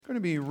We're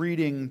going to be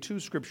reading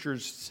two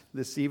scriptures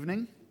this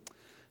evening,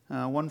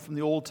 one from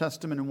the Old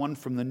Testament and one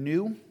from the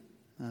New.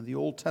 The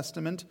Old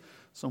Testament,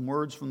 some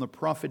words from the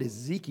prophet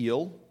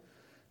Ezekiel.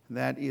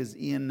 That is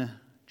in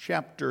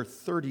chapter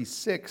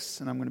 36,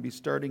 and I'm going to be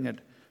starting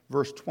at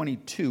verse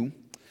 22.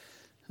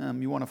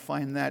 You want to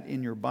find that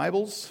in your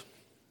Bibles.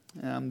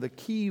 The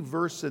key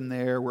verse in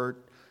there where it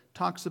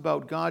talks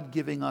about God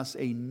giving us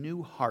a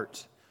new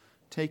heart,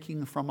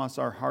 taking from us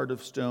our heart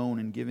of stone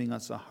and giving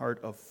us a heart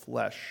of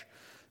flesh.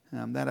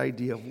 That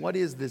idea of what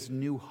is this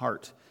new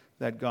heart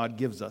that God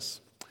gives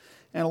us.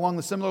 And along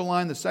the similar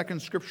line, the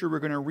second scripture we're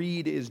going to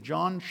read is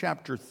John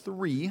chapter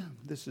 3.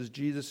 This is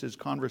Jesus'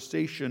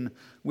 conversation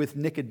with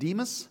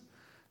Nicodemus,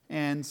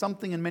 and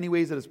something in many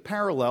ways that is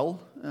parallel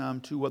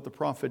to what the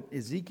prophet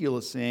Ezekiel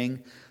is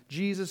saying.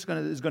 Jesus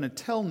is going to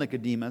tell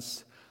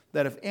Nicodemus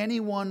that if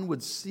anyone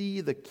would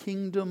see the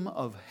kingdom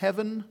of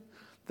heaven,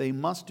 they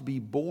must be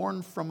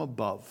born from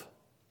above.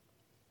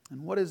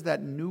 And what is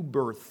that new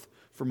birth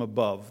from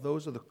above?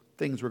 Those are the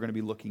things we're going to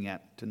be looking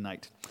at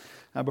tonight.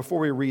 Before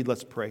we read,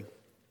 let's pray.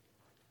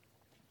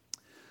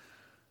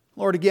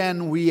 Lord,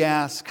 again, we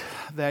ask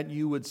that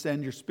you would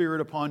send your Spirit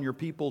upon your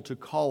people to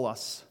call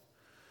us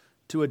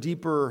to a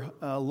deeper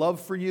love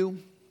for you,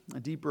 a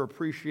deeper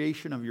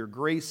appreciation of your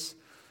grace,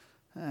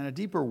 and a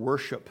deeper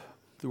worship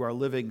through our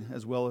living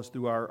as well as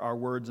through our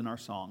words and our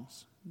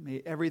songs.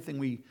 May everything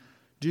we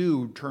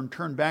do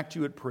turn back to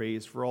you at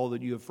praise for all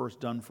that you have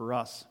first done for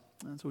us.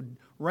 And so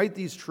write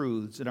these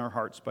truths in our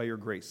hearts by your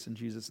grace. In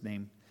Jesus'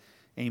 name,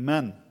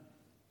 amen.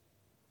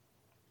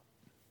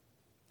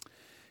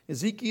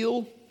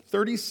 Ezekiel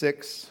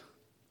 36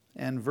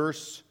 and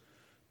verse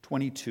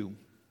 22.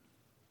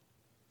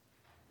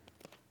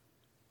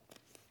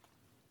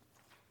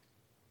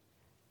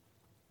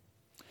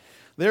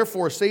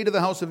 Therefore say to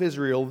the house of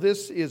Israel,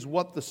 this is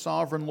what the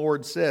sovereign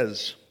Lord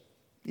says.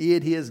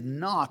 It is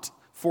not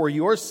for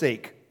your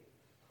sake,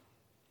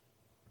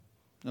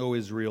 O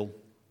Israel,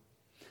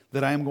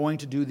 that I am going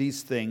to do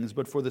these things,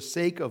 but for the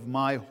sake of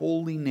my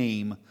holy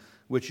name,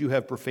 which you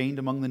have profaned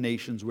among the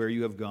nations where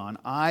you have gone.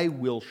 I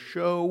will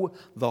show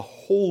the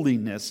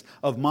holiness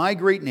of my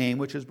great name,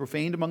 which is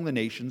profaned among the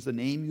nations, the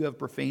name you have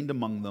profaned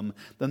among them.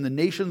 Then the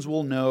nations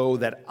will know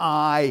that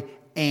I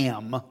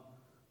am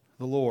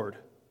the Lord,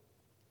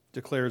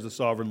 declares the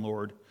sovereign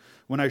Lord,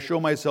 when I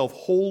show myself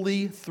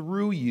holy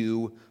through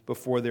you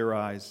before their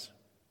eyes.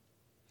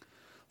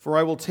 For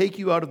I will take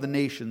you out of the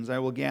nations, I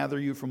will gather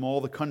you from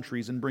all the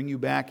countries and bring you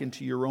back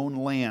into your own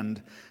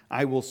land.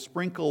 I will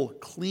sprinkle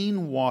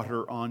clean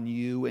water on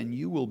you, and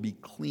you will be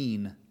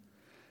clean.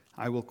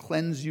 I will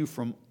cleanse you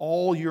from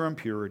all your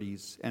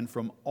impurities and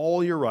from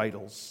all your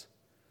idols.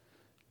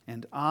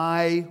 And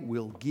I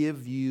will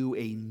give you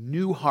a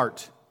new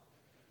heart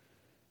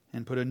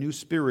and put a new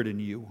spirit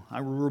in you.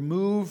 I will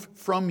remove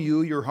from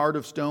you your heart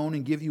of stone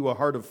and give you a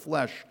heart of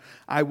flesh.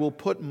 I will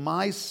put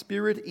my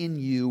spirit in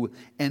you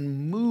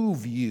and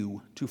move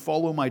you to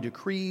follow my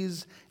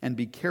decrees and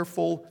be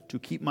careful to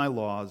keep my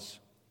laws.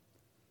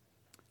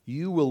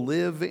 You will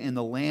live in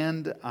the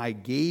land I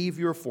gave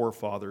your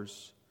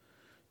forefathers.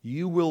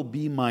 You will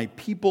be my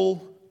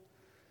people,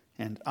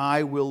 and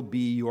I will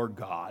be your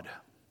God.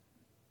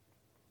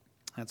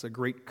 That's a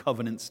great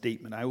covenant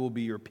statement. I will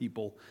be your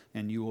people,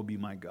 and you will be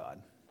my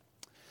God.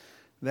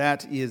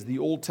 That is the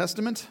Old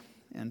Testament,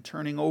 and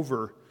turning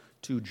over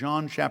to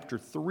John chapter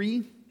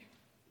 3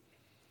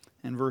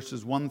 and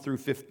verses 1 through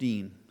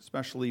 15,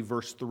 especially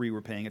verse 3 we're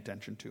paying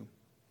attention to.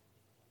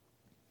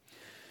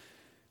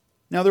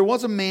 Now there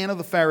was a man of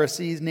the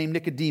Pharisees named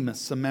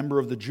Nicodemus, a member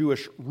of the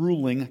Jewish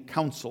ruling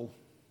council.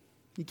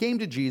 He came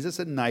to Jesus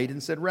at night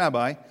and said,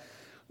 Rabbi,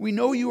 we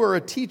know you are a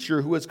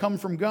teacher who has come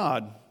from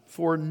God,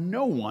 for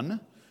no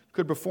one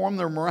could perform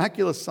the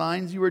miraculous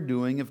signs you are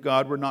doing if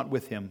God were not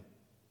with him.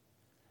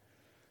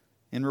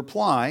 In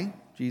reply,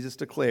 Jesus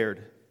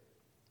declared,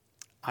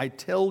 I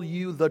tell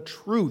you the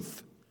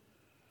truth.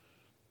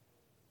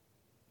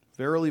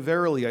 Verily,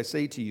 verily, I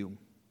say to you,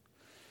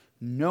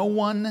 no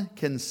one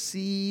can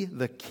see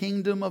the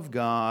kingdom of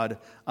God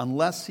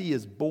unless he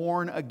is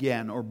born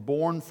again or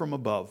born from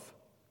above.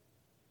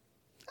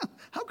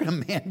 How can a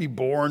man be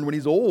born when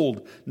he's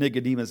old?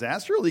 Nicodemus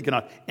asked. Surely he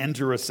cannot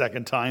enter a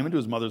second time into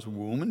his mother's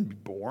womb and be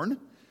born.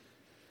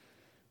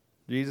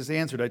 Jesus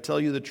answered, I tell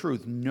you the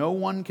truth, no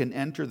one can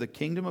enter the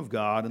kingdom of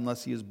God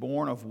unless he is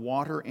born of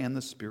water and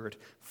the Spirit.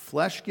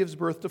 Flesh gives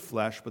birth to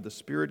flesh, but the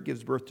Spirit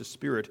gives birth to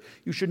spirit.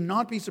 You should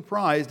not be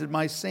surprised at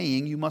my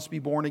saying you must be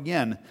born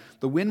again.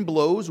 The wind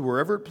blows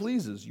wherever it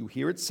pleases. You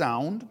hear its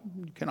sound.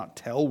 You cannot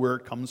tell where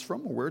it comes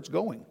from or where it's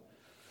going.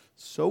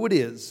 So it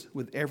is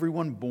with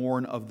everyone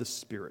born of the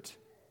Spirit.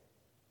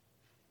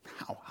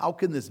 How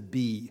can this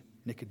be?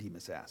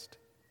 Nicodemus asked.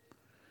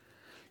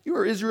 You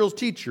are Israel's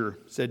teacher,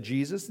 said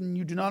Jesus, and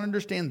you do not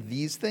understand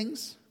these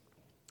things?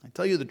 I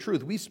tell you the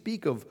truth, we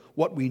speak of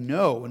what we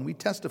know, and we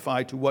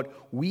testify to what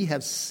we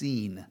have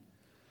seen.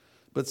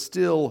 But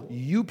still,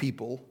 you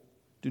people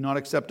do not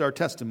accept our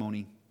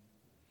testimony.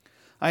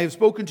 I have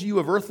spoken to you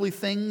of earthly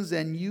things,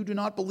 and you do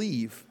not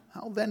believe.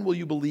 How then will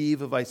you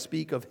believe if I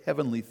speak of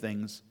heavenly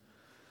things?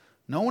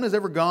 No one has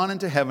ever gone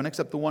into heaven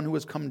except the one who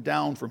has come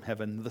down from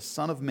heaven, the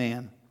Son of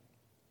Man.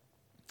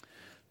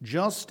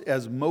 Just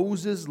as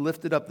Moses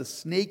lifted up the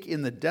snake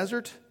in the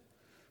desert,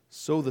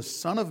 so the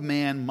Son of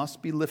Man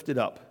must be lifted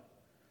up,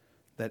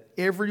 that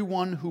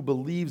everyone who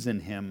believes in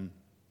him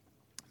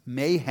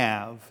may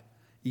have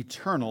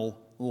eternal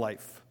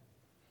life.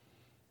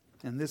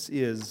 And this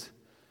is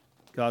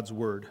God's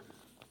word.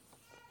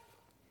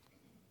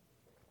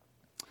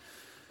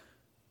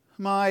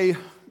 My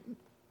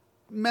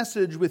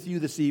message with you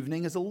this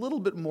evening is a little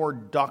bit more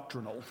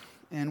doctrinal.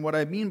 And what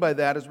I mean by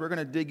that is we're going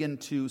to dig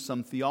into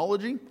some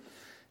theology,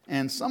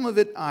 and some of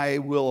it, I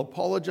will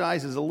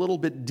apologize, is a little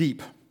bit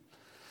deep.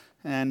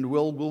 And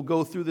we'll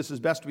go through this as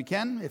best we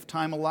can. If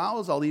time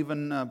allows, I'll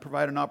even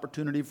provide an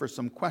opportunity for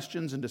some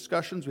questions and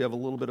discussions. We have a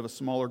little bit of a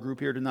smaller group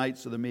here tonight,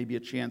 so there may be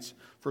a chance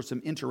for some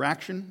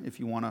interaction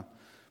if you want to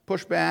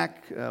push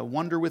back,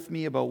 wonder with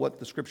me about what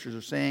the Scriptures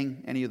are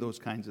saying, any of those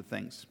kinds of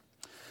things.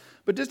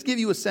 But just to give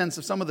you a sense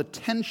of some of the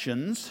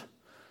tensions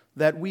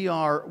that we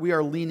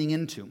are leaning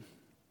into.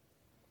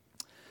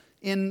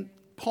 In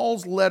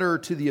Paul's letter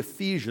to the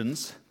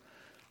Ephesians,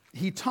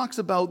 he talks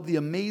about the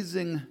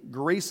amazing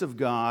grace of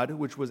God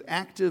which was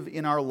active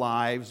in our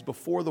lives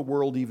before the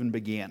world even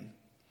began.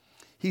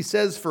 He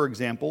says, for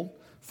example,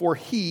 "For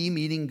he,"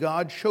 meaning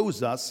God,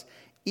 "chose us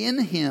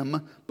in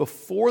him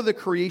before the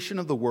creation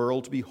of the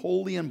world to be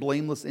holy and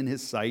blameless in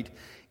his sight.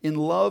 In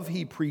love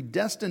he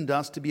predestined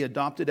us to be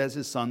adopted as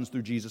his sons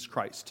through Jesus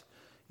Christ,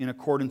 in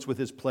accordance with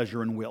his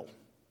pleasure and will."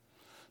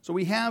 So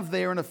we have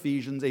there in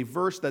Ephesians a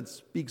verse that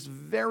speaks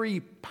very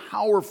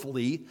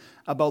powerfully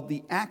about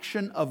the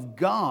action of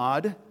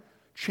God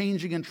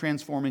changing and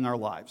transforming our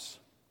lives.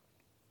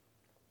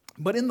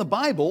 But in the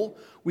Bible,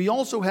 we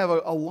also have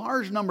a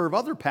large number of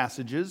other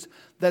passages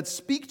that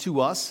speak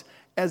to us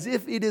as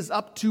if it is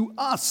up to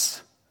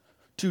us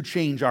to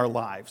change our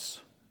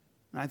lives.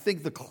 And I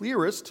think the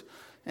clearest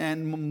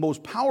and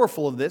most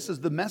powerful of this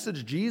is the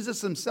message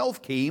Jesus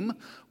himself came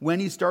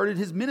when he started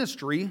his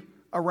ministry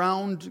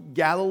around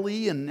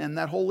Galilee and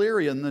that whole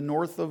area in the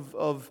north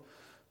of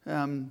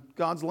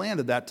God's land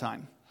at that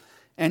time.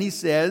 And he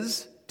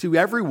says to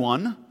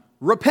everyone,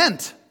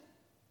 "Repent,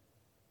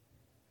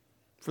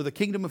 for the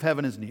kingdom of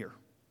heaven is near."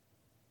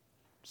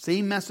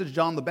 Same message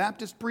John the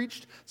Baptist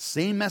preached,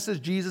 same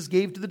message Jesus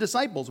gave to the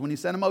disciples when he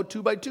sent them out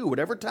 2 by 2.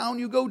 Whatever town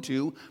you go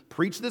to,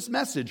 preach this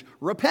message.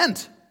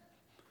 Repent.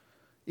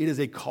 It is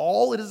a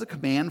call, it is a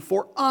command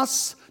for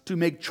us to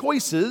make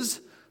choices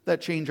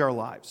that change our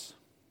lives.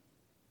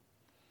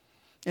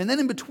 And then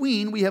in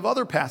between, we have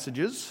other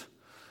passages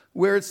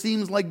where it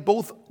seems like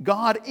both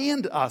God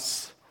and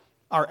us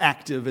are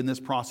active in this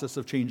process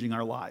of changing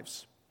our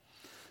lives.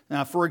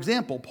 Now, for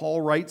example,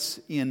 Paul writes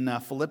in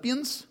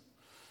Philippians,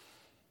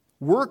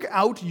 "Work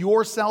out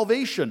your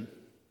salvation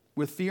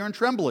with fear and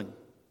trembling."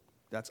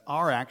 That's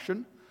our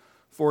action.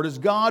 "For it is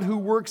God who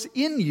works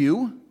in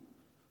you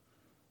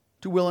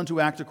to will and to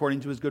act according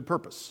to his good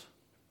purpose."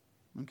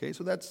 Okay,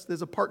 so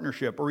there's a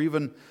partnership. Or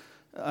even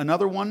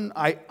another one,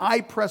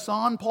 I press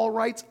on, Paul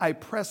writes, "I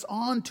press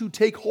on to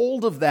take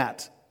hold of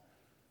that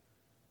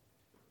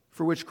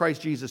for which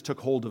Christ Jesus took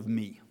hold of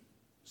me."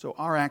 So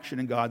our action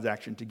and God's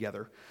action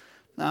together.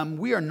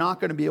 We are not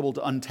going to be able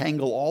to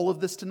untangle all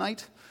of this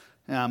tonight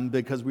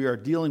because we are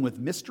dealing with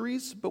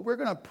mysteries, but we're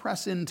going to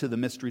press into the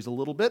mysteries a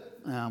little bit.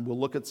 We'll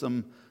look at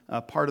some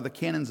part of the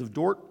Canons of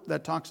Dort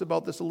that talks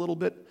about this a little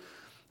bit.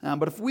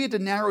 But if we had to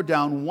narrow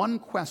down one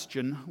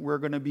question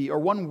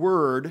one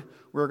word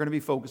we're going to be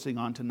focusing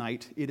on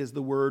tonight, it is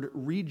the word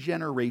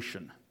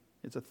regeneration.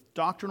 It's a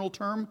doctrinal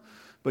term,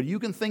 but you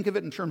can think of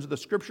it in terms of the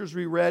scriptures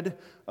we read,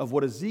 of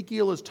what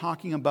Ezekiel is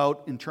talking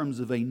about in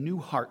terms of a new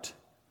heart.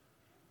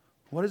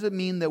 What does it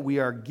mean that we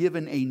are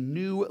given a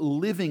new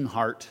living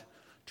heart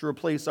to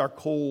replace our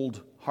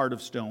cold heart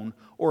of stone?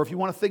 Or if you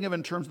want to think of it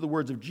in terms of the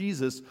words of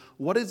Jesus,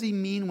 what does he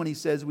mean when he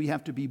says we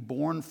have to be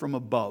born from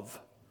above?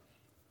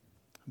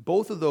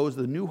 Both of those,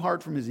 the new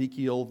heart from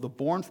Ezekiel, the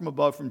born from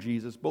above from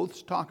Jesus,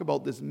 both talk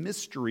about this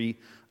mystery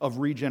of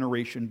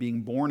regeneration,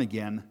 being born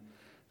again.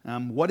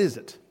 What is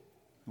it?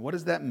 What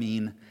does that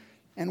mean?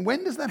 And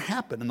when does that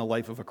happen in the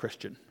life of a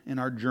Christian, in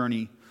our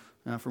journey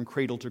from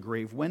cradle to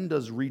grave? When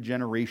does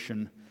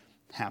regeneration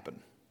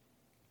happen?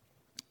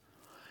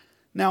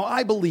 Now,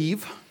 I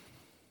believe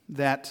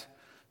that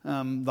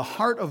the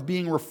heart of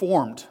being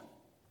reformed,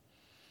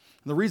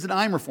 the reason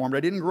I'm reformed, I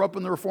didn't grow up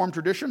in the Reformed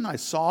tradition. I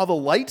saw the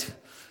light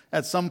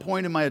at some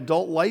point in my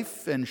adult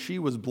life, and she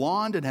was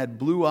blonde and had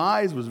blue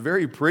eyes, was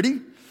very pretty.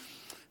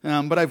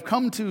 But I've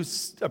come to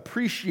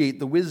appreciate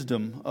the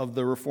wisdom of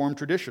the Reformed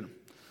tradition,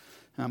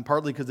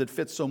 partly because it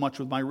fits so much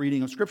with my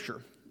reading of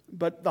Scripture.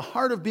 But the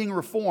heart of being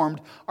reformed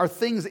are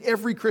things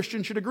every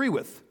Christian should agree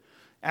with.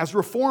 As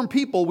Reformed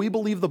people, we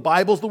believe the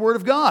Bible is the Word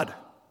of God.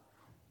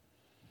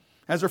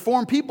 As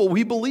Reformed people,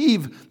 we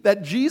believe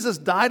that Jesus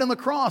died on the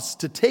cross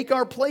to take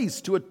our place,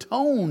 to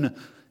atone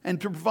and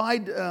to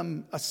provide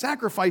a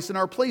sacrifice in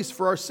our place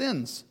for our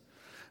sins.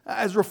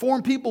 As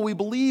Reformed people, we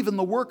believe in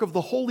the work of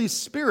the Holy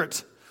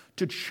Spirit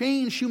to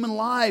change human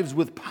lives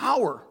with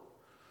power.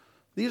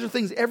 These are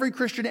things every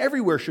Christian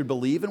everywhere should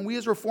believe, and we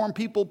as Reformed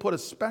people put a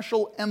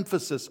special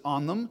emphasis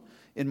on them,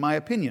 in my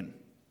opinion.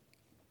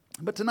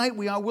 But tonight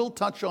we will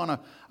touch on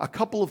a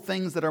couple of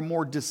things that are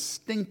more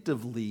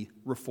distinctively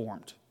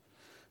Reformed,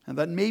 and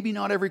that maybe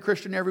not every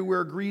Christian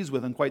everywhere agrees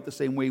with in quite the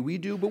same way we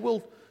do, but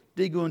we'll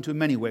dig into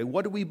them anyway.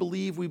 What do we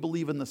believe? We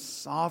believe in the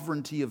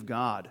sovereignty of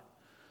God,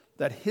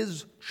 that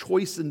His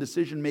choice in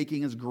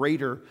decision-making is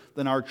greater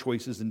than our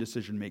choices in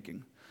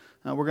decision-making.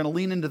 We're going to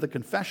lean into the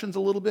confessions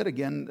a little bit,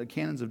 again, the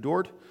Canons of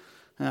Dort,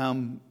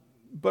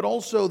 but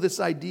also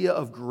this idea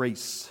of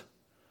grace.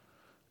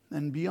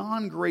 And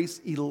beyond grace,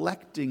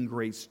 electing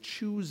grace,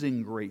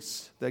 choosing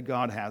grace that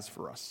God has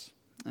for us,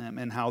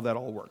 and how that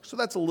all works. So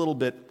that's a little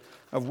bit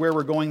of where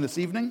we're going this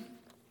evening.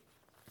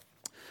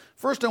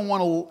 First, I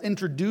want to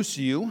introduce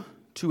you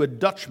to a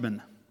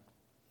Dutchman.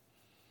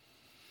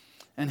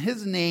 And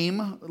his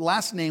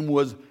last name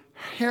was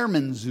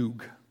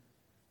Hermanzoog.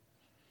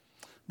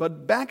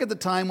 But back at the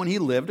time when he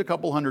lived, a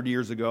couple hundred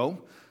years ago,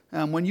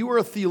 when you were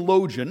a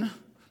theologian,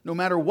 no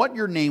matter what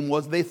your name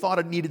was, they thought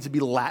it needed to be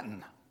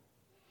Latin.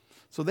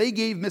 So they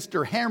gave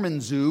Mr.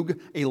 Hermanzoog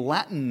a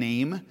Latin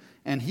name,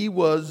 and he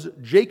was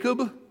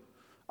Jacob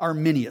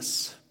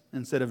Arminius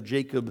instead of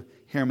Jacob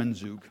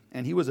Hermanzoog.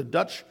 And he was a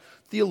Dutch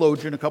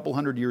theologian a couple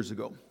hundred years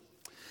ago.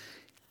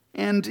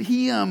 And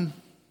he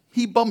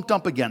bumped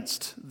up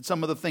against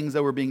some of the things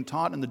that were being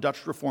taught in the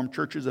Dutch Reformed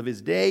churches of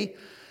his day.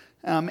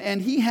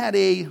 And he had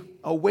a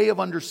way of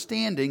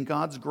understanding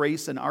God's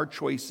grace and our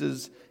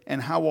choices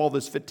and how all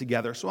this fit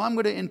together. So I'm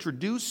going to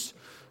introduce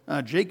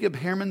Jacob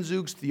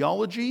Hermanzoog's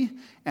theology,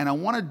 and I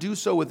want to do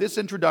so with this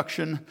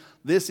introduction.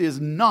 This is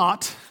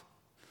not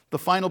the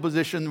final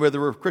position where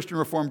the Christian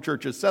Reformed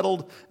Church is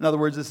settled. In other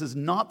words, this is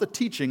not the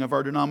teaching of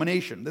our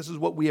denomination. This is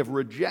what we have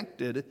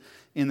rejected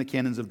in the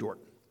Canons of Dort.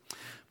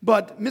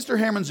 But Mr.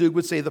 Hermanzoog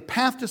would say the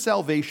path to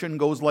salvation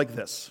goes like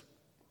this.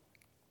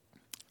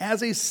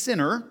 As a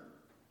sinner,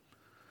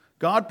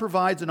 God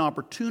provides an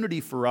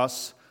opportunity for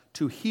us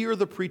to hear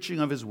the preaching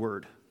of His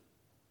Word.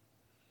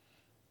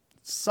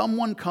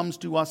 Someone comes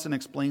to us and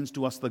explains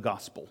to us the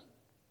gospel,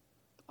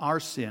 our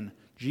sin,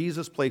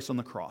 Jesus' place on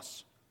the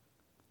cross.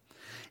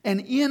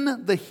 And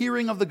in the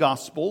hearing of the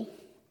gospel,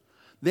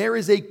 there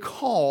is a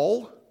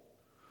call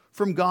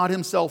from God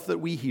Himself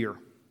that we hear.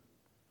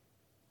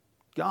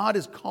 God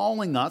is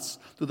calling us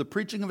through the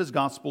preaching of His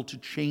gospel to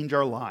change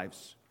our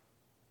lives.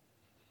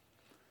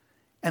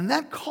 And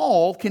that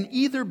call can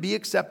either be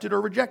accepted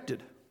or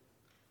rejected.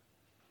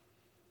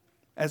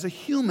 As a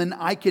human,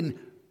 I can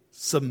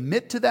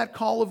submit to that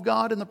call of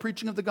God in the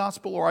preaching of the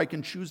gospel, or I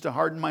can choose to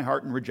harden my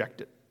heart and reject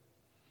it.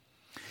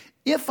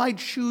 If I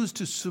choose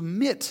to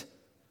submit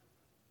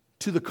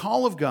to the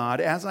call of God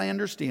as I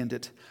understand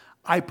it,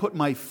 I put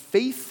my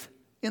faith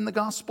in the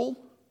gospel,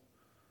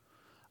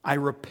 I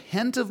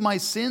repent of my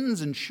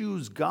sins and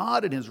choose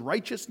God and His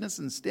righteousness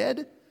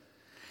instead.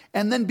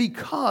 And then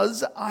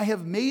because I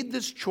have made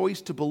this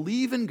choice to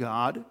believe in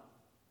God,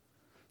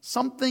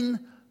 something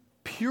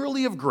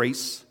purely of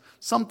grace,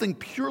 something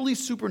purely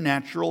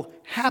supernatural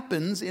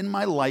happens in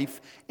my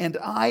life, and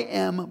I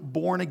am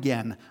born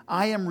again.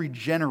 I am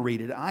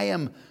regenerated.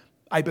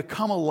 I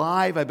become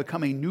alive. I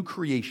become a new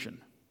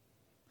creation,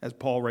 as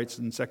Paul writes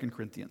in 2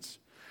 Corinthians.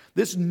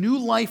 This new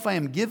life I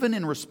am given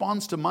in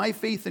response to my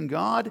faith in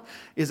God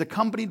is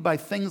accompanied by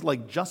things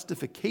like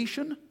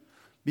justification,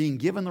 being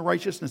given the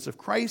righteousness of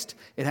Christ.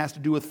 It has to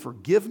do with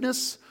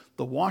forgiveness,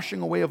 the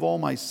washing away of all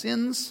my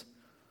sins.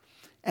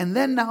 And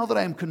then now that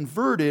I am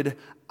converted,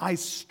 I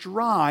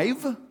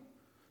strive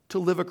to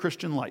live a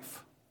Christian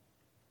life.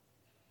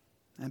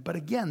 But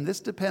again,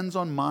 this depends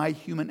on my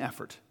human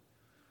effort.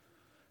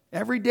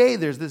 Every day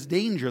there's this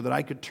danger that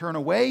I could turn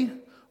away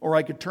or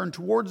I could turn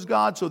towards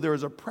God. So there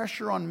is a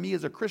pressure on me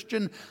as a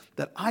Christian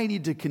that I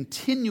need to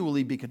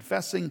continually be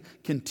confessing,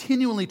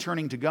 continually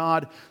turning to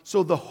God.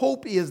 So the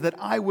hope is that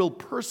I will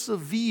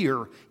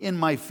persevere in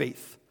my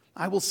faith.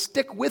 I will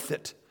stick with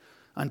it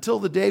until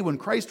the day when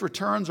Christ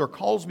returns or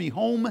calls me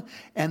home,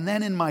 and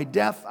then in my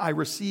death I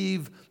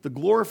receive the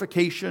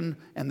glorification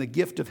and the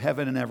gift of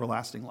heaven and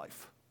everlasting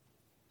life.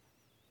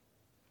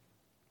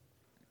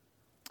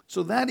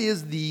 So that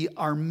is the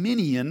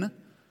Arminian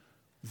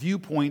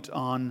viewpoint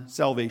on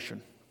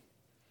salvation.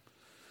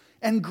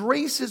 And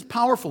grace is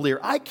powerful here.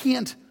 I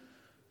can't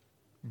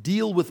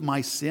deal with my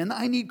sin.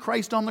 I need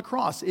Christ on the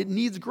cross. It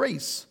needs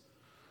grace.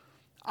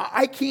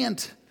 I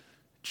can't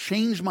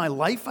change my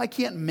life. I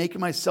can't make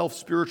myself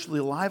spiritually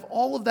alive.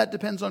 All of that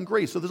depends on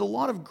grace. So there's a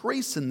lot of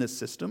grace in this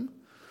system.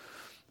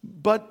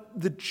 But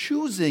the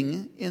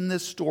choosing in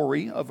this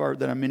story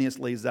that Arminius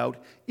lays out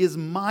is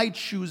my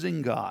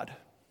choosing God.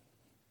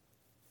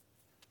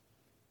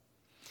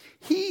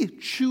 He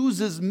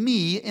chooses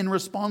me in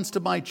response to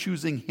my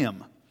choosing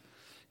Him.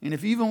 And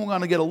if you even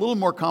want to get a little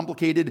more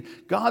complicated,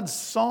 God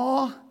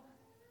saw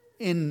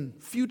in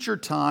future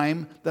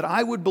time that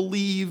I would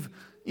believe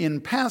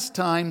in past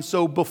time,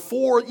 so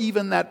before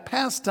even that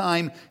past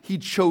time, He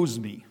chose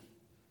me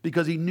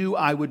because He knew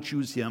I would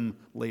choose Him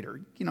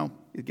later. You know,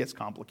 it gets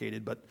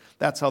complicated, but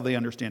that's how they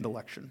understand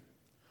election.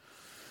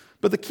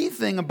 But the key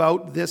thing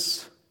about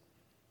this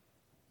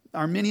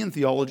Arminian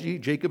theology,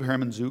 Jacob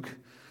Hermanzuk,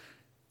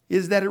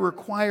 is that it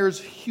requires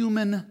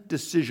human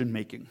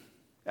decision-making.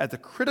 At the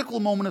critical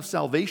moment of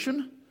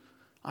salvation,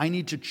 I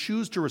need to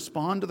choose to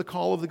respond to the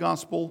call of the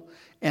gospel,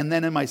 and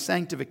then in my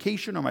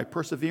sanctification or my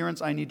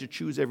perseverance, I need to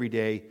choose every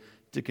day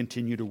to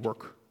continue to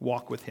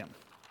walk with him.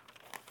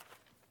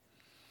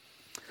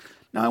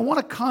 Now, I want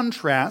to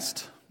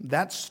contrast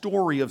that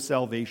story of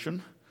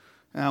salvation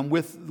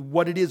with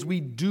what it is we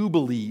do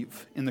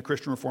believe in the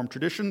Christian Reformed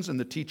traditions and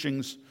the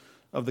teachings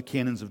of the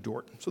canons of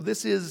Dort. So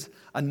this is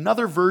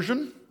another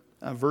version,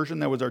 a version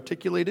that was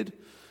articulated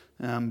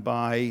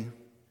by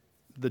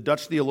the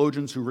Dutch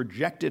theologians who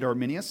rejected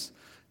Arminius.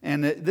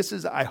 And this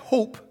is, I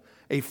hope,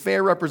 a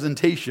fair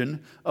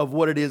representation of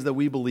what it is that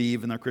we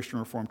believe in our Christian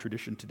Reformed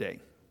tradition today.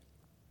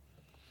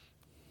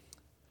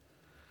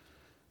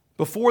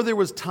 Before there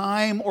was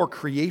time or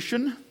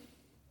creation,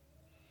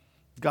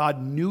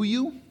 God knew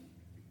you.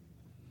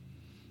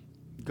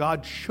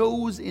 God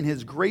chose in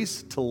his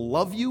grace to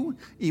love you,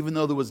 even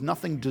though there was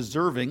nothing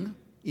deserving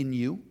in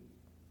you.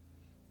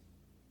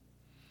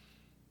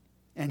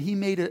 And he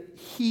made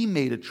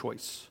a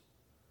choice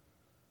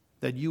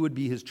that you would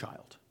be his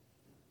child.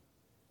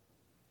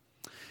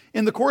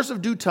 In the course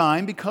of due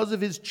time, because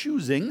of his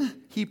choosing,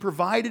 he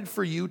provided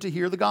for you to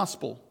hear the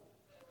gospel.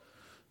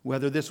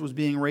 Whether this was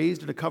being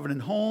raised in a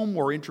covenant home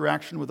or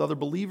interaction with other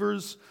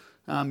believers,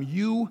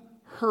 you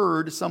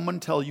heard someone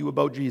tell you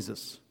about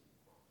Jesus.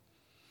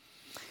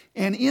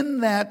 And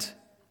in that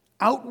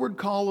outward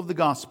call of the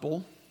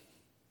gospel,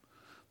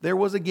 there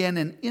was again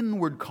an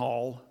inward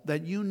call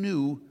that you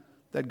knew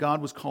that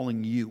God was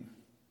calling you.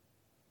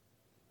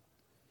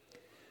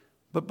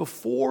 But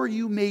before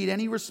you made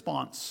any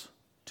response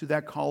to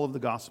that call of the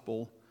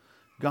gospel,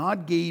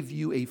 God gave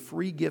you a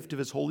free gift of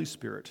his Holy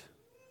Spirit,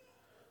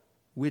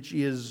 which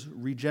is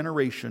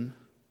regeneration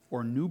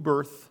or new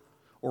birth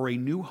or a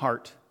new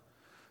heart.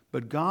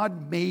 But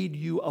God made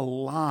you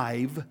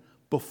alive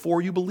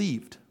before you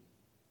believed.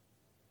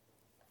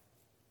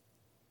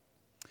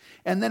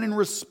 And then in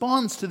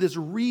response to this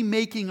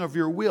remaking of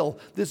your will,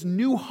 this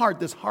new heart,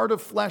 this heart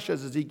of flesh,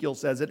 as Ezekiel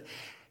says it,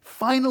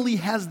 finally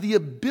has the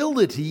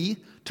ability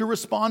to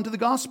respond to the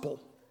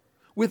gospel.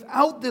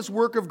 Without this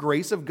work of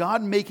grace, of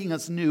God making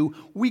us new,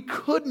 we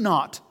could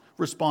not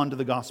respond to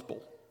the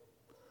gospel.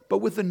 But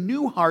with a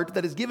new heart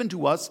that is given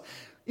to us,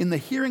 in the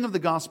hearing of the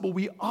gospel,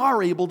 we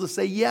are able to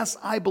say, yes,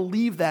 I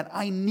believe that,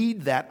 I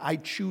need that, I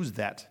choose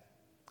that.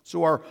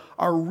 So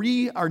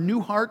our new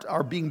heart,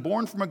 our being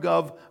born from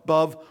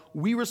above,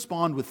 we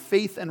respond with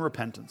faith and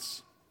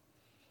repentance.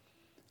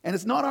 And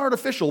it's not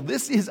artificial.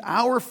 This is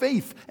our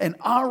faith and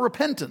our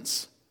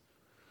repentance.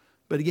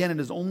 But again, it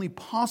is only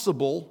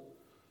possible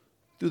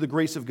through the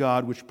grace of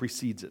God which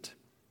precedes it.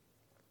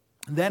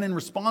 Then in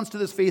response to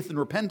this faith and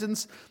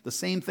repentance, the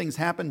same things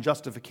happen,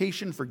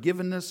 justification,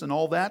 forgiveness, and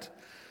all that.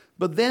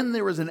 But then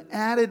there is an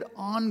added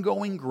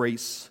ongoing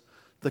grace,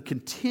 the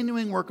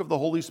continuing work of the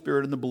Holy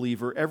Spirit in the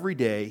believer every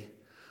day,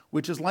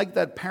 which is like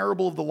that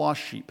parable of the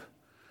lost sheep,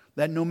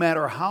 that no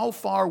matter how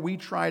far we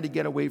try to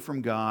get away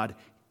from God,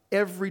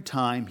 every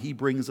time he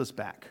brings us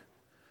back.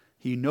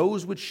 He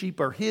knows which sheep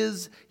are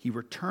his, he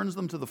returns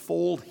them to the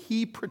fold,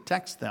 he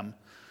protects them.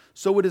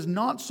 So it is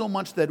not so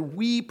much that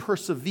we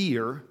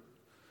persevere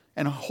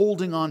and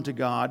holding on to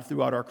God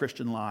throughout our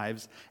Christian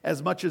lives,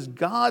 as much as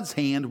God's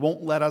hand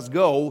won't let us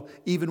go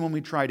even when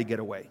we try to get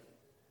away.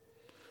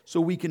 So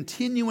we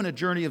continue in a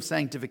journey of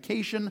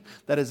sanctification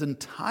that is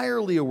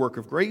entirely a work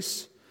of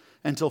grace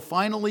until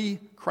finally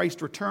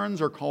Christ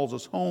returns or calls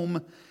us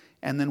home,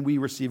 and then we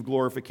receive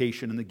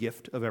glorification and the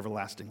gift of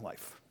everlasting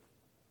life.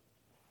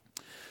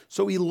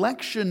 So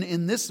election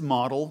in this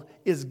model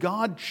is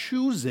God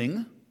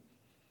choosing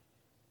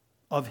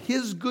of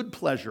his good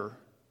pleasure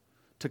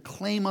to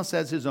claim us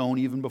as his own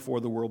even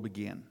before the world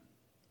began.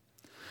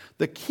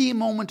 The key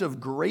moment of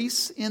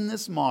grace in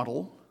this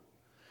model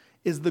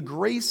is the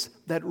grace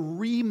that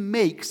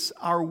remakes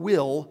our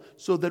will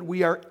so that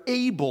we are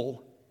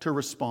able to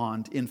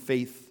respond in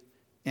faith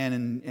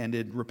and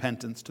in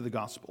repentance to the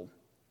gospel.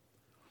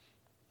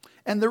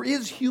 And there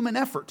is human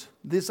effort.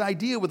 This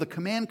idea where the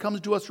command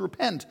comes to us to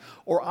repent,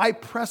 or I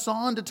press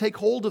on to take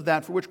hold of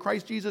that for which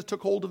Christ Jesus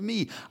took hold of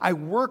me. I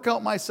work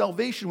out my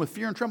salvation with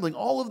fear and trembling.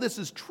 All of this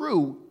is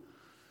true,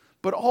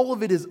 but all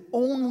of it is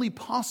only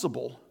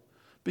possible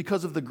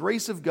because of the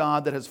grace of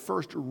God that has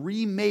first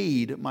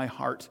remade my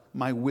heart,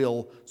 my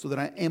will, so that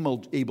I am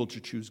able to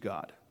choose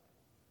God.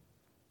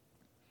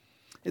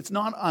 It's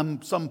not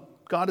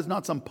God is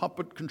not some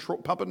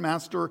puppet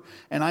master,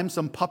 and I'm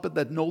some puppet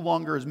that no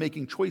longer is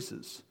making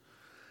choices.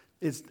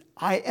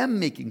 I am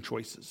making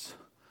choices,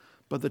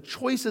 but the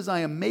choices I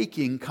am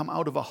making come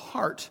out of a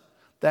heart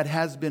that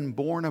has been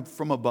born up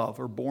from above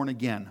or born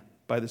again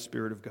by the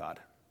Spirit of God.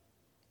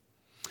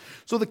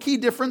 So the key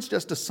difference,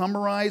 just to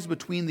summarize,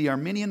 between the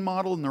Arminian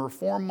model and the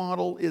Reformed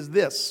model is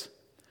this.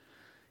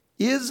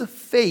 Is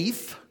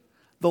faith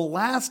the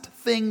last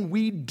thing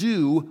we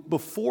do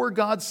before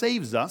God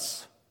saves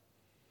us,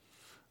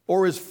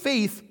 or is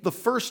faith the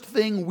first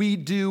thing we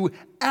do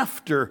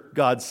after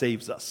God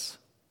saves us?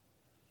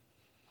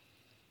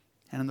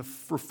 And in the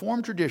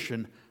Reformed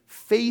tradition,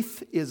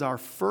 faith is our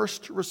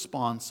first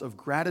response of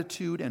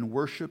gratitude and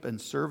worship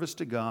and service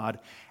to God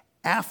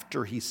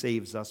after He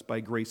saves us by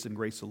grace and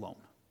grace alone.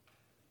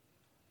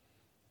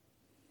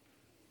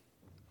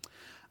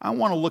 I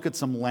want to look at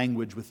some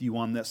language with you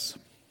on this.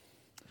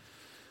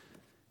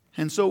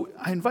 And so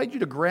I invite you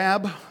to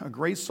grab a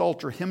Grace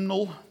Psalter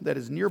hymnal that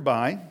is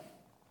nearby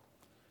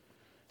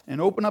and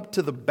open up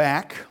to the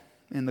back.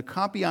 And the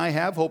copy I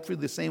have, hopefully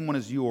the same one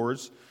as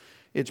yours,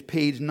 it's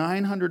page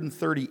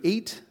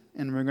 938,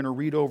 and we're going to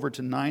read over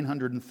to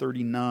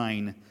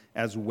 939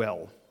 as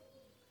well.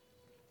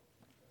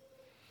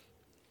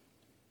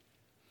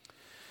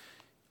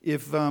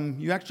 If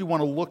you actually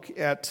want to look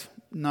at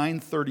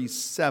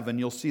 937,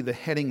 you'll see the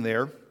heading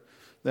there,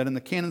 that in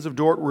the Canons of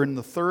Dort we're in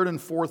the third and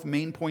fourth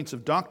main points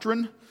of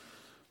doctrine.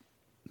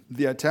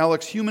 The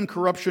italics, human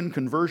corruption,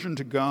 conversion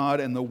to God,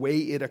 and the way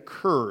it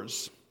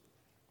occurs.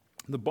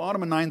 The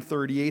bottom of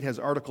 938 has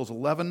Articles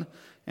 11,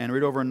 and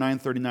right over in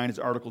 939 is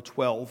Article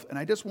 12. And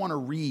I just want to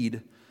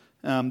read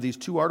these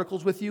two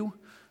articles with you.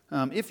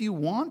 If you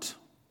want,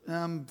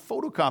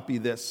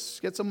 photocopy this.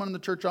 Get someone in the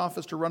church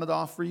office to run it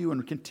off for you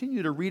and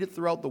continue to read it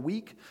throughout the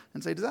week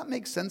and say, does that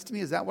make sense to me?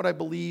 Is that what I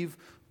believe?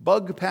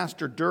 Bug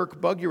Pastor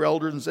Dirk, bug your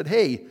elders and said,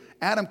 hey,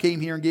 Adam came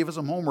here and gave us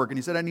some homework and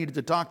he said I needed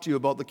to talk to you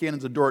about the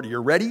Canons of Dort.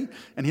 You're ready?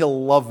 And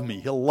he'll love me.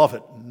 He'll love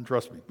it.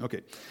 Trust me.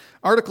 Okay.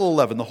 Article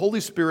 11, the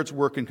Holy Spirit's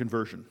work in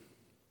conversion.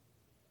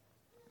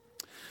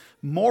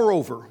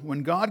 Moreover,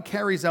 when God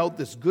carries out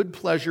this good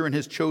pleasure in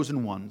His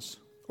chosen ones,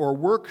 or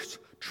works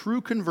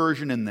true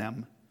conversion in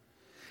them,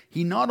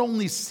 He not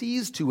only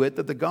sees to it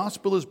that the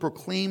gospel is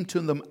proclaimed to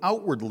them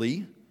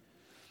outwardly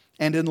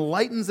and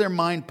enlightens their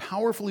mind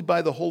powerfully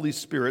by the Holy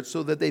Spirit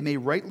so that they may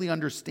rightly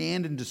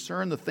understand and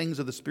discern the things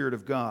of the Spirit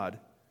of God,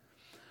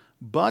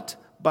 but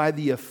by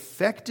the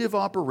effective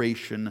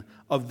operation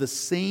of the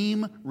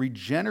same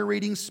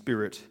regenerating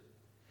Spirit,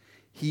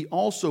 He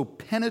also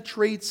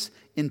penetrates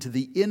into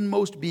the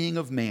inmost being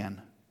of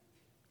man.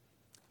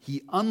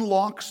 He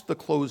unlocks the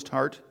closed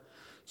heart,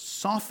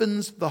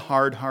 softens the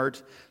hard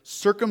heart,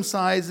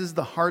 circumcises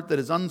the heart that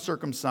is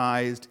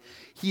uncircumcised.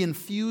 He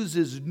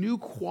infuses new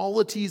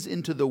qualities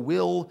into the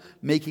will,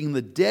 making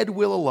the dead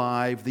will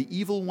alive, the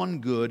evil one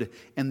good,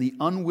 and the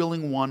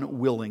unwilling one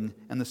willing,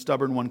 and the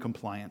stubborn one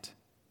compliant.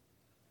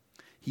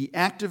 He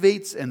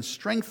activates and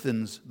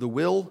strengthens the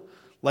will.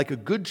 Like a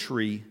good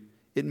tree,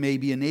 it may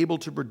be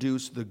enabled to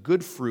produce the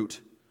good fruit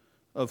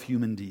of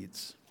human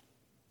deeds.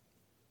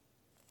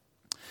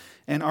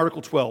 And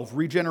Article 12,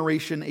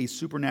 regeneration, a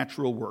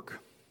supernatural work.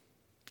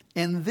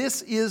 And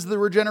this is the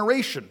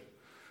regeneration.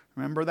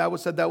 Remember that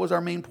was our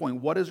main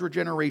point. What is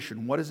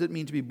regeneration? What does it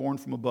mean to be born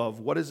from above?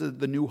 What is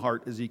the new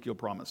heart Ezekiel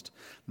promised?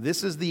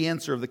 This is the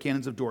answer of the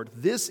Canons of Dort.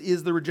 This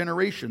is the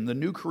regeneration, the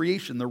new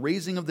creation, the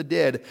raising of the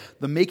dead,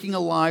 the making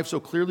alive so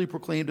clearly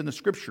proclaimed in the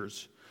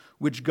Scriptures,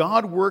 which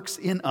God works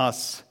in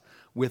us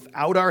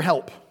without our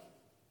help.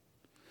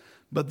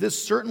 But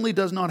this certainly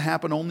does not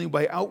happen only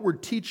by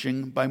outward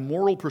teaching, by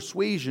moral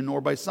persuasion,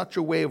 or by such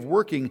a way of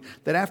working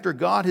that after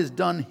God has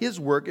done His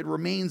work, it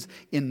remains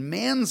in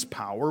man's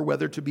power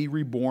whether to be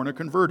reborn or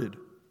converted.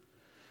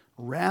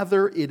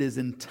 Rather, it is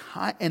an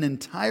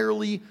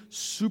entirely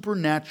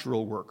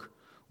supernatural work,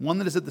 one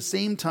that is at the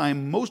same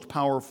time most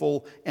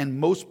powerful and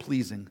most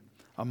pleasing,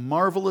 a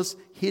marvelous,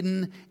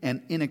 hidden,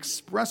 and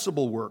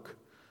inexpressible work,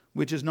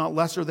 which is not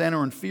lesser than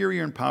or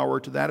inferior in power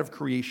to that of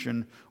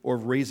creation or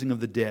of raising of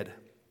the dead,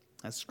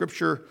 as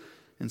Scripture,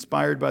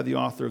 inspired by the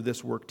author of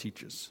this work,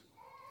 teaches.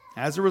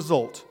 As a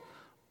result,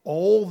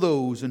 all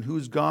those in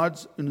whose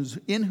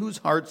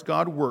hearts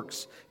God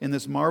works in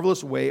this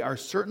marvelous way are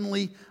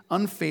certainly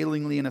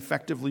unfailingly and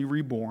effectively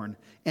reborn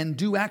and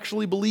do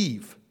actually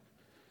believe.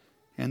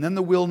 And then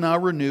the will now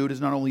renewed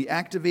is not only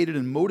activated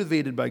and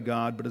motivated by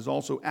God, but is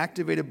also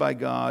activated by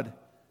God,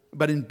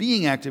 but in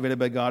being activated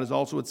by God is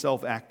also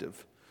itself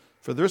active.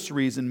 For this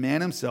reason,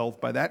 man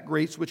himself, by that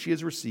grace which he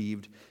has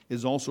received,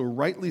 is also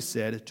rightly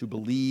said to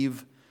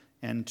believe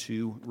and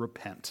to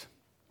repent.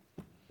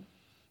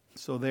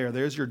 So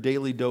there's your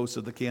daily dose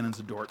of the Canons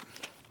of Dort.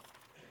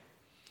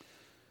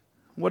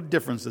 What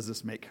difference does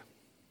this make?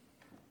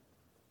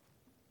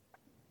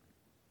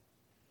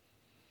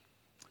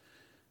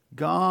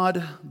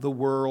 God the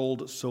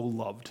world so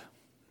loved.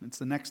 It's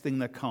the next thing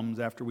that comes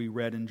after we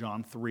read in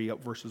John 3,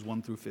 verses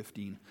 1 through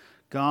 15.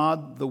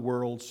 God the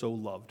world so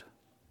loved.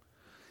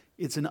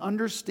 It's an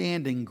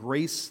understanding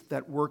grace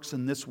that works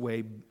in this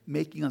way,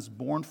 making us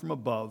born from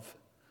above,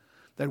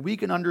 that we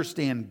can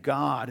understand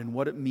God and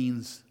what it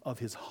means of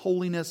His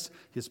holiness,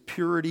 His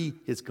purity,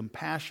 His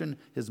compassion,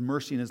 His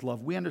mercy, and His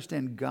love. We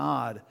understand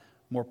God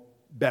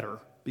better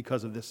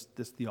because of this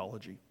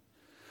theology.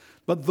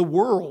 But the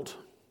world,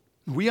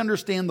 we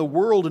understand the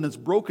world and its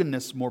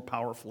brokenness more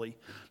powerfully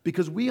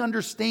because we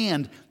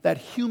understand that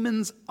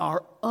humans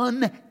are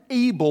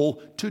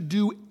unable to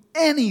do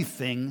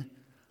anything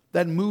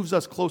that moves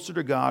us closer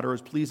to God or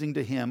is pleasing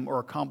to Him or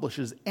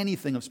accomplishes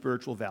anything of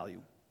spiritual value.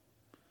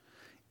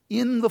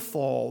 In the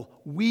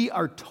fall, we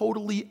are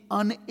totally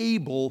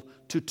unable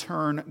to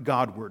turn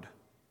Godward.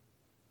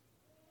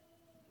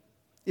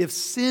 if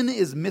sin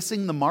is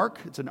missing the mark,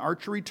 it's an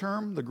archery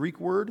term, the Greek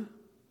word,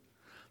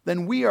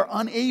 then we are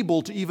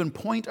unable to even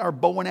point our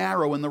bow and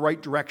arrow in the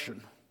right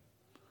direction,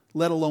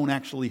 let alone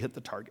actually hit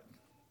the target.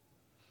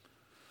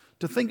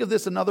 To think of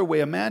this another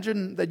way,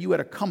 imagine that you had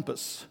a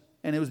compass,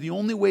 and it was the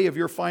only way of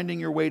your finding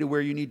your way to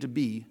where you need to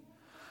be,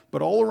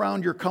 but all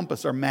around your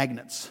compass are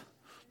magnets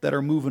that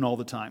are moving all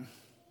the time.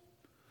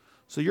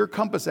 So your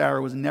compass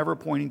arrow is never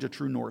pointing to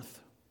true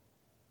north.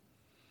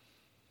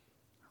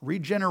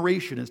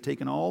 Regeneration has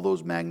taken all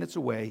those magnets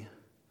away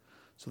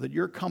so that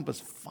your compass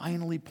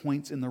finally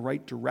points in the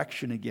right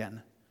direction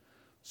again,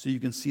 so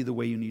you can see the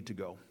way you need to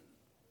go.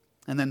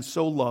 And then,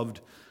 so loved,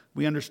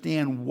 we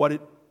understand what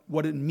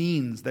it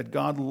means that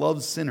God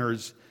loves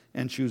sinners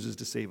and chooses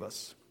to save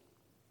us.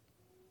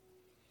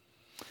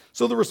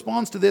 So the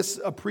response to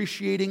this,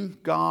 appreciating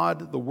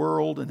God, the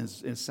world, and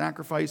his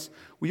sacrifice,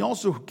 we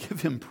also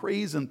give him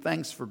praise and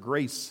thanks for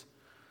grace.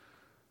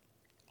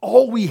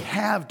 All we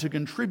have to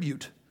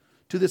contribute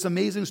to this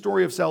amazing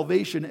story of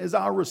salvation is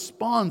our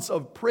response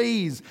of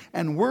praise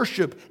and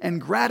worship and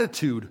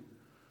gratitude.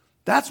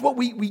 That's what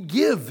we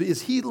give,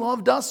 is he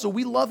loved us, so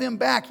we love him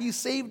back. He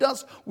saved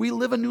us, we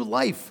live a new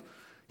life.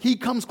 He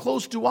comes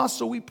close to us,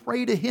 so we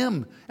pray to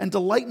him and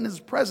delight in his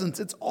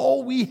presence. It's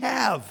all we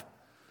have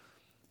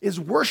is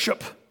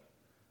worship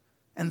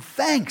and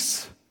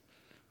thanks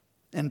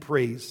and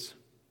praise.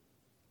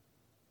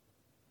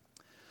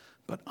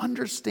 But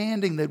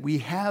understanding that we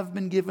have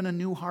been given a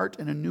new heart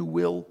and a new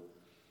will,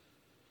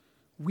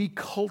 we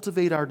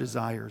cultivate our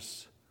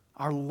desires,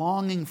 our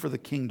longing for the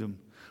kingdom.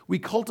 We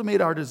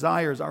cultivate our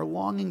desires, our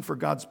longing for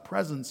God's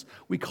presence.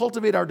 We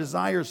cultivate our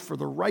desires for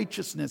the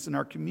righteousness in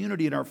our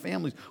community and our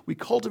families. We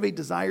cultivate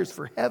desires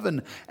for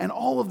heaven, and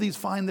all of these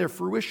find their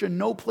fruition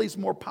no place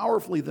more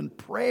powerfully than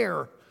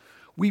prayer.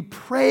 We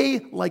pray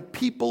like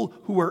people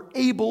who are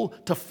able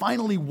to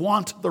finally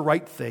want the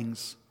right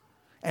things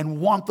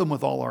and want them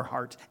with all our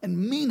heart and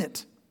mean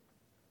it.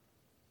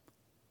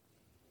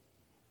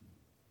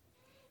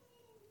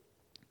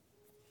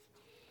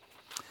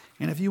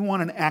 And if you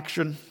want an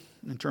action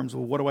in terms of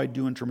what do I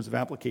do in terms of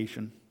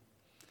application,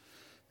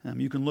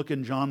 you can look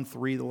in John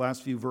 3, the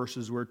last few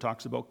verses where it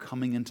talks about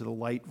coming into the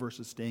light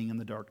versus staying in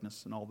the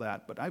darkness and all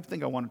that. But I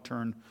think I want to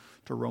turn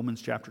to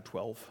Romans chapter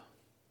 12.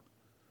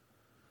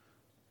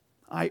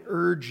 I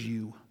urge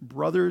you,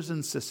 brothers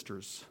and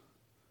sisters,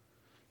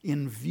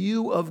 in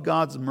view of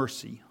God's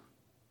mercy.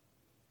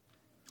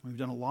 We've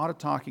done a lot of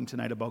talking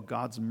tonight about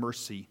God's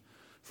mercy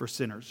for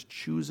sinners,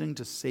 choosing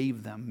to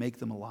save them, make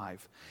them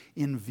alive.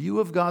 In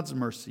view of God's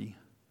mercy,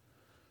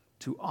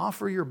 to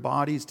offer your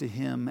bodies to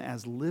him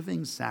as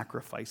living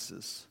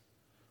sacrifices,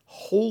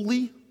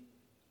 holy,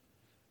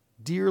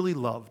 dearly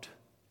loved.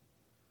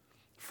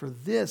 For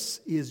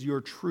this is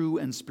your true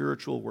and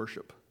spiritual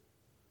worship.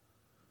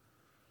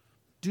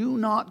 Do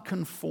not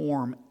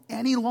conform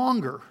any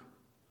longer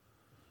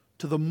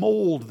to the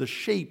mold, the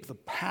shape, the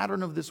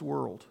pattern of this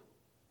world,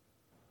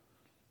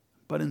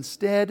 but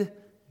instead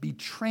be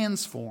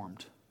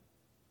transformed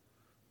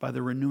by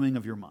the renewing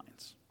of your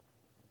minds.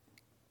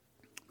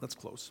 Let's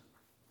close.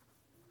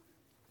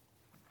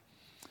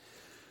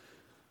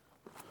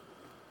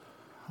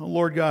 Oh,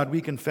 Lord God, we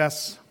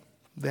confess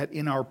that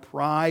in our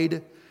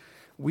pride,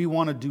 we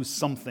want to do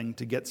something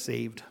to get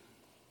saved.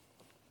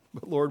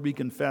 But Lord, we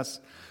confess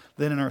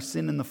that in our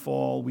sin and the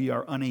fall, we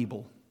are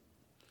unable.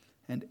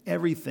 And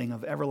everything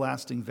of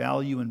everlasting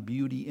value and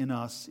beauty in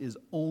us is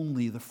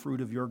only the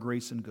fruit of your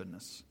grace and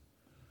goodness.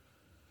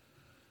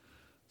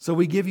 So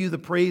we give you the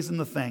praise and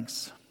the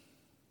thanks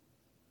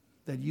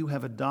that you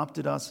have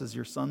adopted us as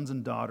your sons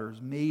and daughters,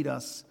 made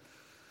us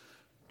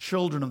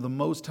children of the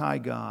Most High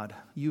God.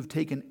 You've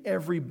taken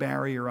every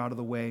barrier out of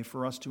the way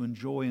for us to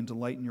enjoy and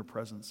delight in your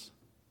presence.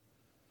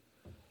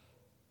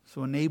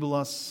 So enable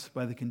us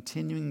by the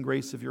continuing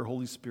grace of your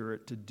Holy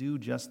Spirit to do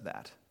just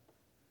that,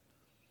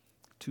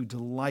 to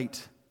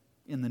delight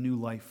in the new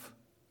life,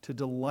 to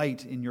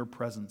delight in your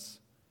presence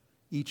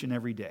each and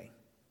every day.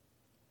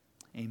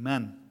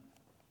 Amen.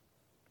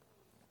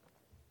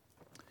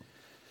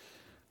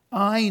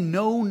 I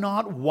know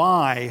not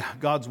why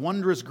God's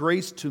wondrous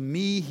grace to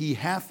me he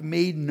hath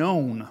made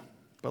known.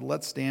 But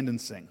let's stand and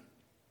sing.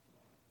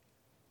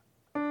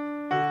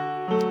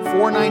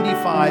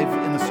 495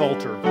 in the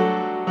Psalter.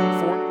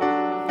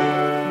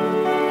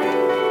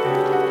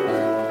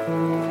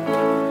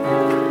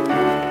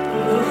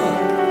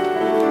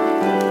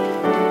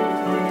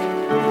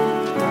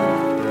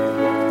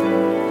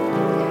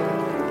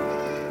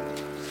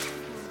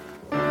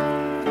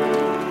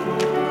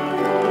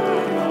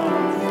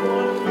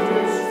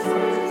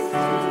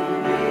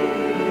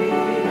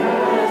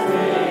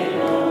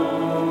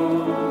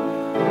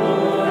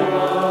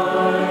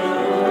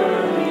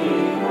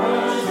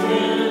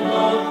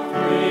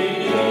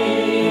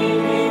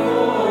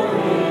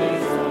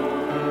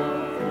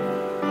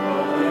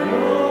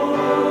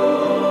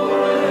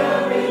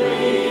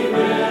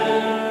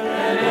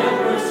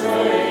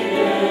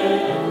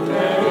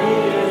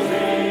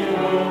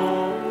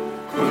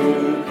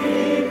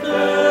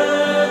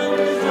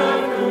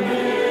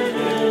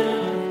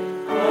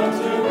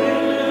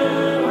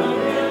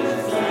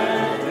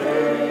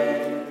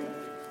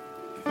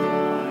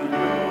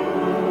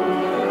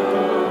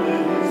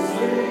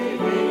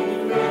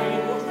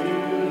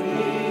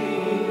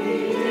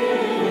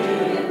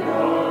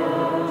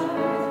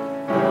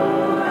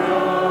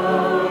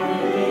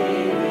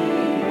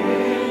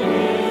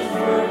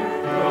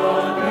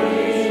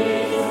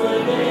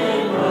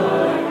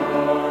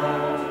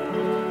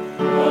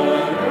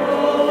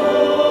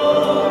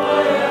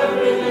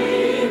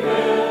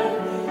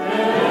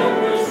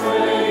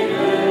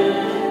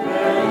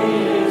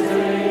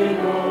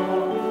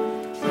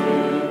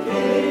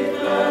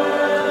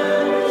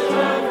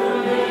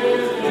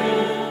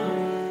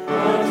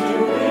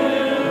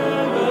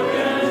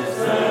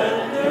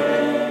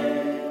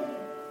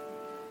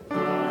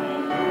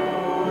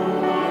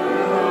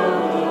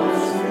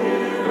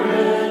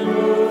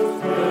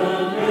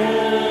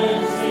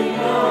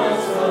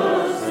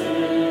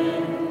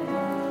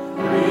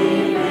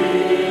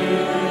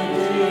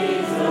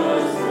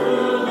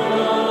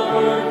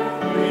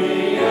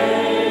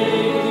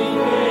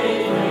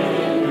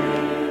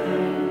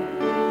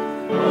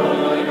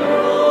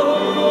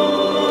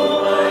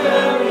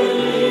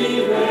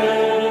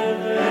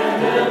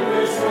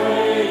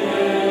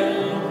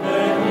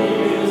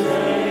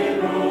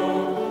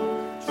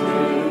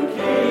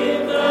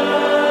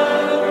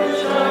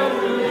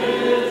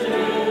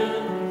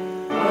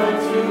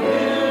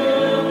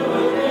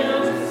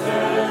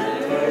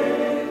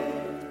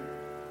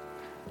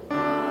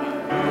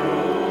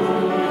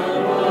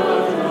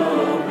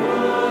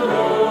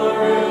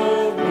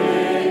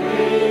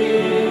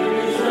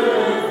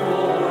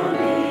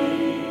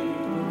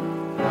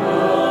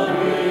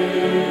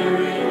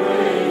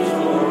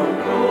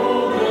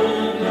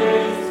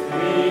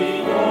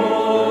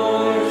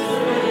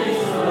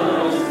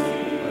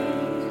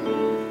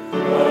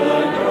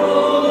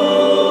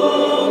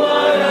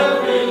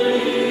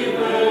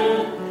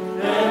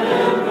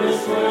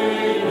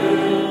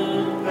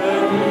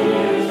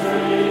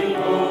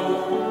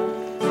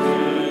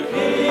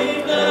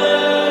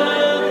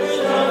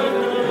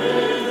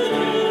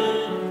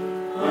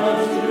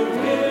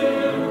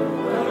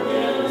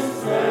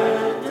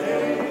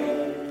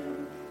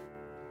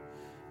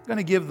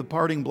 going to give the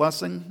parting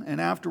blessing,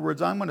 and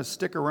afterwards I'm going to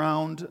stick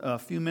around a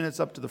few minutes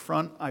up to the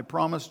front. I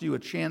promised you a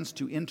chance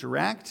to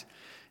interact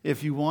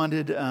if you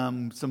wanted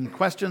some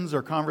questions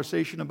or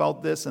conversation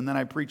about this, and then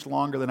I preached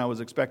longer than I was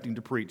expecting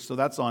to preach, so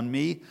that's on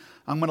me.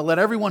 I'm going to let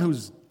everyone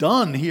who's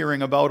done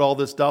hearing about all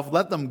this stuff,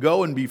 let them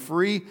go and be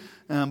free.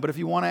 But if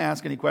you want to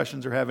ask any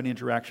questions or have any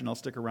interaction, I'll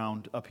stick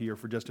around up here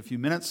for just a few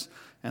minutes.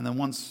 And then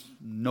once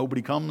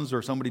nobody comes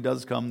or somebody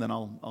does come, then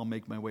I'll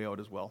make my way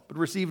out as well. But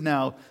receive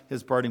now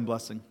his parting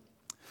blessing.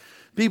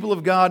 People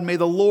of God, may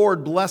the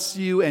Lord bless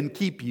you and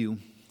keep you.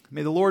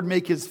 May the Lord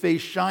make his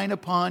face shine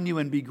upon you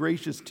and be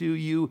gracious to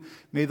you.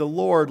 May the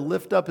Lord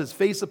lift up his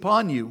face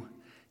upon you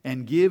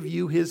and give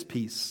you his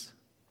peace.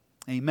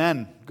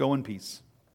 Amen. Go in peace.